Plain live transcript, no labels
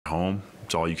home.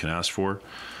 It's all you can ask for.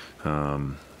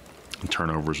 And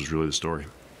turnovers was really the story.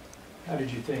 How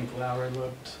did you think Lowry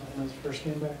looked in his first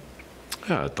game back?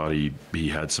 Yeah, I thought he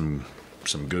had some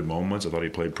good moments. I thought he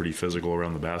played pretty physical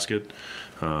around the basket.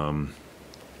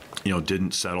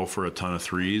 Didn't settle for a ton of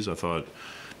threes. I thought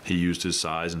he used his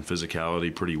size and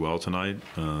physicality pretty well tonight.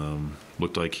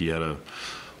 Looked like he had a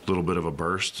little bit of a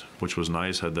burst, which was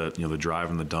nice. Had that, the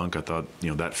drive and the dunk. I thought,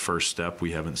 that first step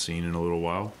we haven't seen in a little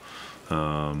while.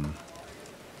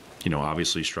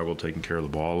 Obviously struggled taking care of the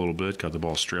ball a little bit. Got the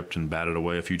ball stripped and batted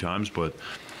away a few times, but,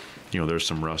 there's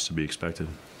some rust to be expected.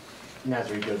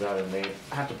 Nazari goes out and they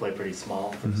have to play pretty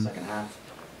small for the second half.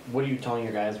 What are you telling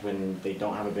your guys when they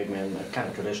don't have a big man, a kind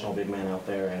of traditional big man out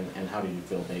there, and how do you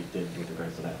feel they did with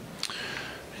regards to that?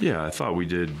 Yeah, I thought we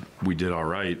did all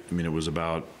right. I mean, it was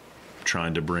about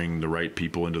trying to bring the right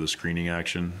people into the screening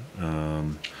action.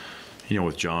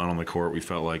 With John on the court, we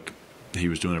felt like he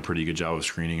was doing a pretty good job of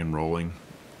screening and rolling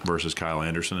versus Kyle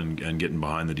Anderson and getting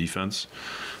behind the defense.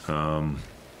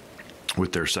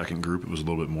 With their second group, it was a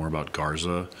little bit more about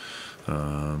Garza,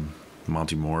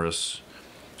 Monty Morris,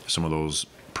 some of those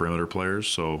perimeter players.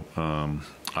 So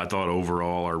I thought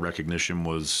overall our recognition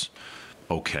was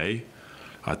okay.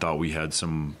 I thought we had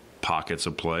some pockets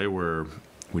of play where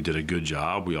we did a good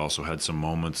job. We also had some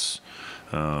moments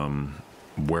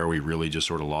where we really just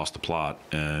sort of lost the plot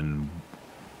and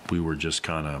we were just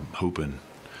kind of hooping,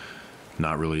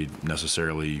 not really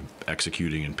necessarily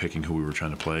executing and picking who we were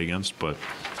trying to play against. But,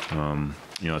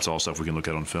 it's all stuff we can look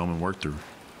at on film and work through.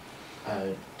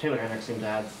 Taylor Hendricks seemed to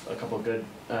have a couple of good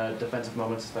defensive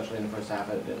moments, especially in the first half,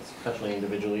 especially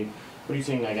individually. What are you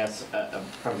seeing, I guess,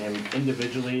 from him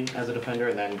individually as a defender,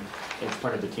 and then as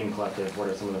part of the team collective? What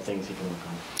are some of the things he can work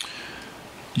on?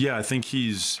 Yeah, I think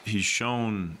he's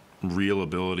shown real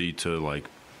ability to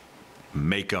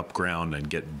make up ground and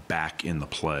get back in the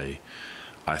play.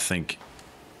 I think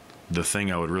the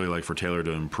thing I would really like for Taylor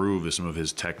to improve is some of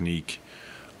his technique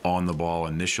on the ball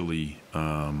initially,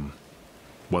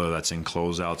 whether that's in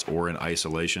closeouts or in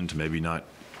isolation, to maybe not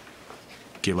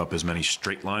give up as many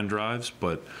straight line drives,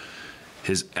 but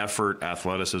his effort,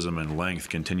 athleticism, and length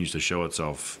continues to show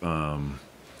itself,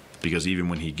 because even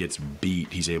when he gets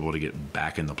beat, he's able to get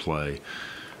back in the play.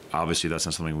 Obviously, that's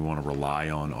not something we want to rely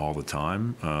on all the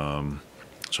time.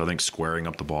 So I think squaring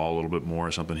up the ball a little bit more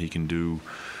is something he can do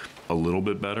a little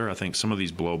bit better. I think some of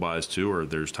these blow-bys, too, or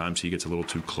there's times he gets a little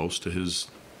too close to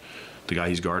the guy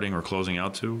he's guarding or closing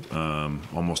out to,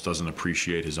 almost doesn't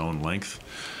appreciate his own length.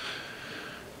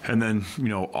 And then,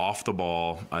 off the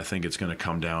ball, I think it's going to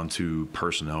come down to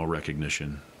personnel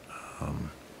recognition.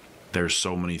 There's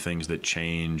so many things that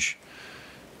change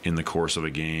in the course of a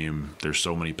game. There's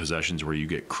so many possessions where you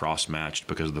get cross-matched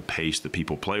because of the pace that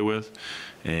people play with,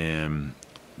 and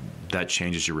that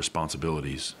changes your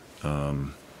responsibilities.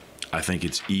 I think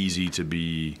it's easy to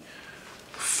be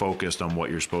focused on what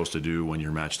you're supposed to do when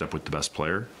you're matched up with the best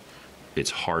player.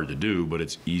 It's hard to do, but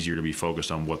it's easier to be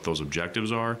focused on what those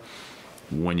objectives are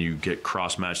when you get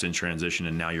cross-matched in transition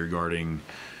and now you're guarding,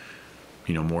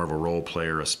 more of a role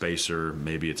player, a spacer,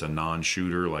 maybe it's a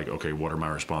non-shooter, okay, what are my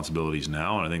responsibilities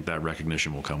now? And I think that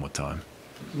recognition will come with time.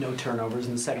 No turnovers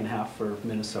in the second half for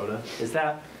Minnesota. Does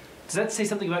that say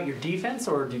something about your defense,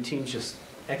 or do teams just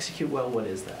execute well? What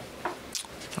is that?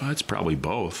 It's probably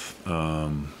both.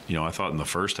 I thought in the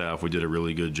first half we did a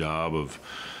really good job of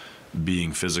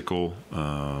being physical.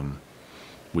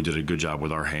 We did a good job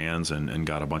with our hands and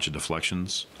got a bunch of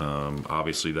deflections.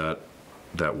 Obviously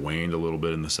that waned a little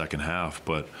bit in the second half,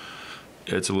 but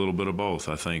it's a little bit of both.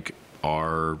 I think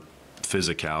our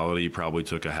physicality probably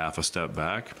took a half a step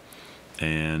back,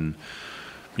 and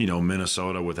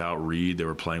Minnesota without Reed, they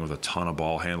were playing with a ton of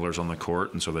ball handlers on the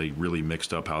court, and so they really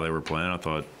mixed up how they were playing. I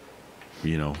thought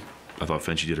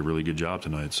Finchie did a really good job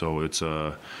tonight. So it's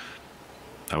I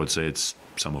would say it's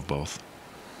some of both.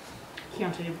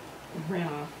 Keontae ran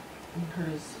off and hurt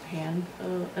his hand,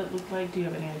 it looked like. Do you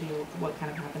have any idea what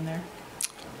kind of happened there?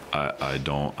 I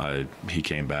don't. He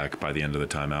came back by the end of the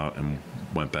timeout and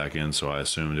went back in, so I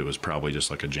assumed it was probably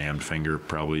just like a jammed finger,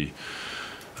 probably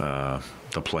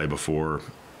the play before,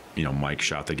 Mike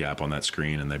shot the gap on that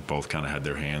screen and they both kind of had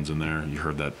their hands in there. You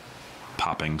heard that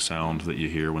popping sound that you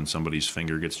hear when somebody's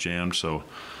finger gets jammed, so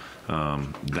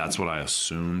that's what I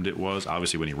assumed it was.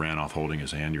 Obviously, when he ran off holding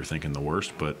his hand, you're thinking the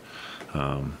worst, but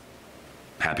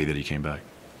happy that he came back.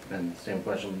 And same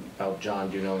question about John.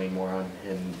 Do you know any more on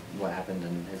him, what happened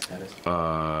and his status?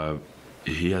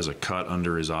 He has a cut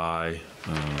under his eye.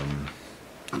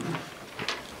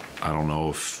 I don't know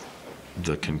if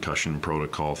the concussion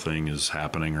protocol thing is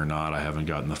happening or not. I haven't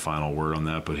gotten the final word on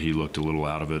that, but he looked a little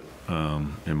out of it,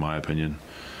 in my opinion.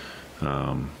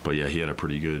 But yeah, he had a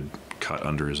pretty good cut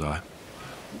under his eye.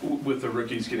 With the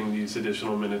rookies getting these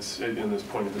additional minutes in this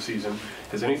point of the season,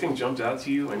 has anything jumped out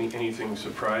to you? Anything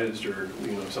surprised, or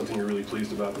something you're really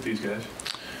pleased about with these guys?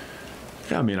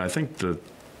 Yeah, I mean, I think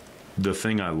the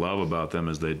thing I love about them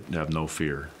is they have no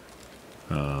fear.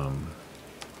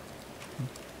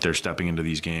 They're stepping into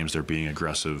these games. They're being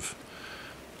aggressive.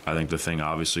 I think the thing,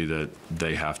 obviously, that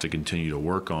they have to continue to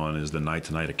work on is the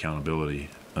night-to-night accountability.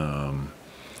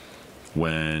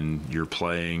 When you're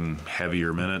playing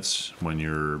heavier minutes, when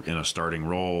you're in a starting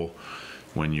role,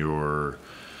 when your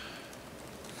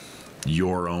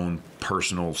own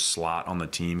personal slot on the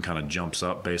team kind of jumps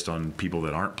up based on people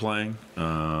that aren't playing,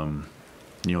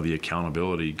 the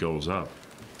accountability goes up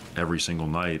every single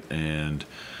night. And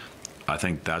I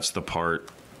think that's the part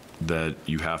that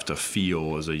you have to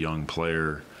feel as a young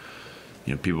player.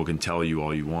 People can tell you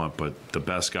all you want, but the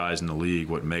best guys in the league,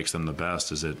 what makes them the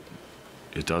best is it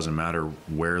doesn't matter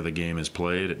where the game is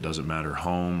played. It doesn't matter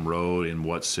home, road, in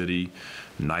what city,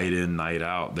 night in, night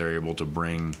out. They're able to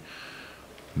bring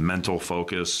mental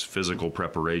focus, physical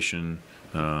preparation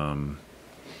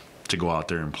to go out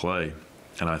there and play.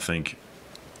 And I think,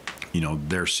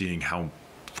 they're seeing how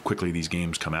quickly these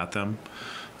games come at them.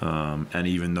 And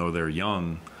even though they're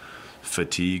young,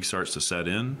 fatigue starts to set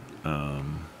in.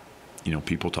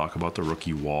 People talk about the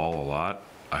rookie wall a lot.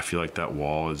 I feel like that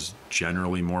wall is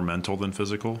generally more mental than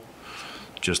physical.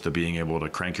 Just to being able to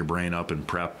crank your brain up and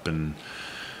prep and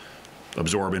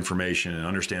absorb information and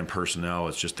understand personnel.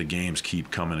 It's just the games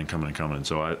keep coming and coming and coming.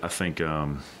 So I think,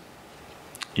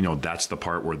 that's the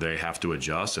part where they have to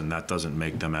adjust, and that doesn't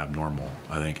make them abnormal.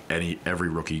 I think every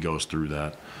rookie goes through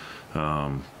that.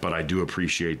 But I do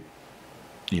appreciate,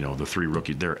 the three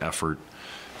rookies, their effort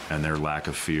and their lack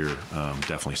of fear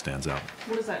definitely stands out.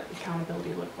 What does that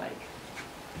accountability look like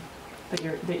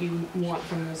that you want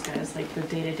from those guys, like the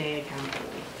day-to-day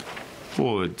accountability?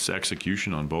 Well, it's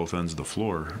execution on both ends of the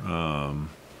floor.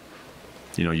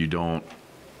 You don't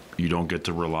get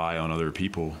to rely on other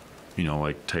people.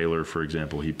 Like Taylor, for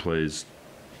example, he plays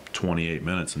 28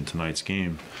 minutes in tonight's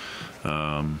game.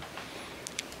 There's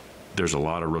a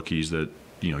lot of rookies that,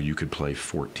 you could play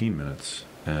 14 minutes,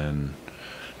 and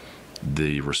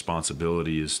the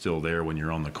responsibility is still there when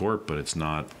you're on the court, but it's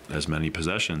not as many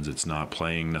possessions. It's not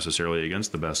playing necessarily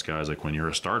against the best guys. Like when you're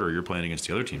a starter, you're playing against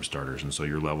the other team's starters, and so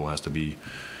your level has to be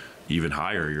even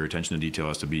higher. Your attention to detail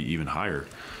has to be even higher.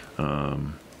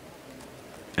 And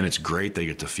it's great they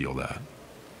get to feel that.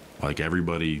 Like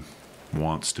everybody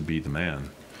wants to be the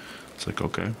man. It's like,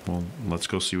 okay, well, let's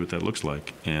go see what that looks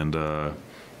like. And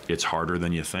it's harder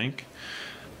than you think,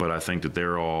 but I think that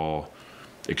they're all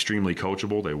extremely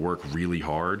coachable. They work really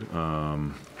hard.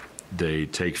 They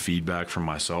take feedback from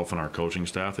myself and our coaching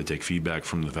staff. They take feedback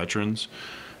from the veterans.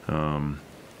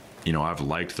 I've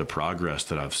liked the progress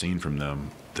that I've seen from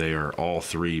them. They are all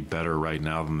three better right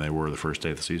now than they were the first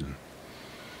day of the season.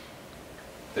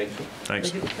 Thank you.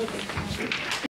 Thanks.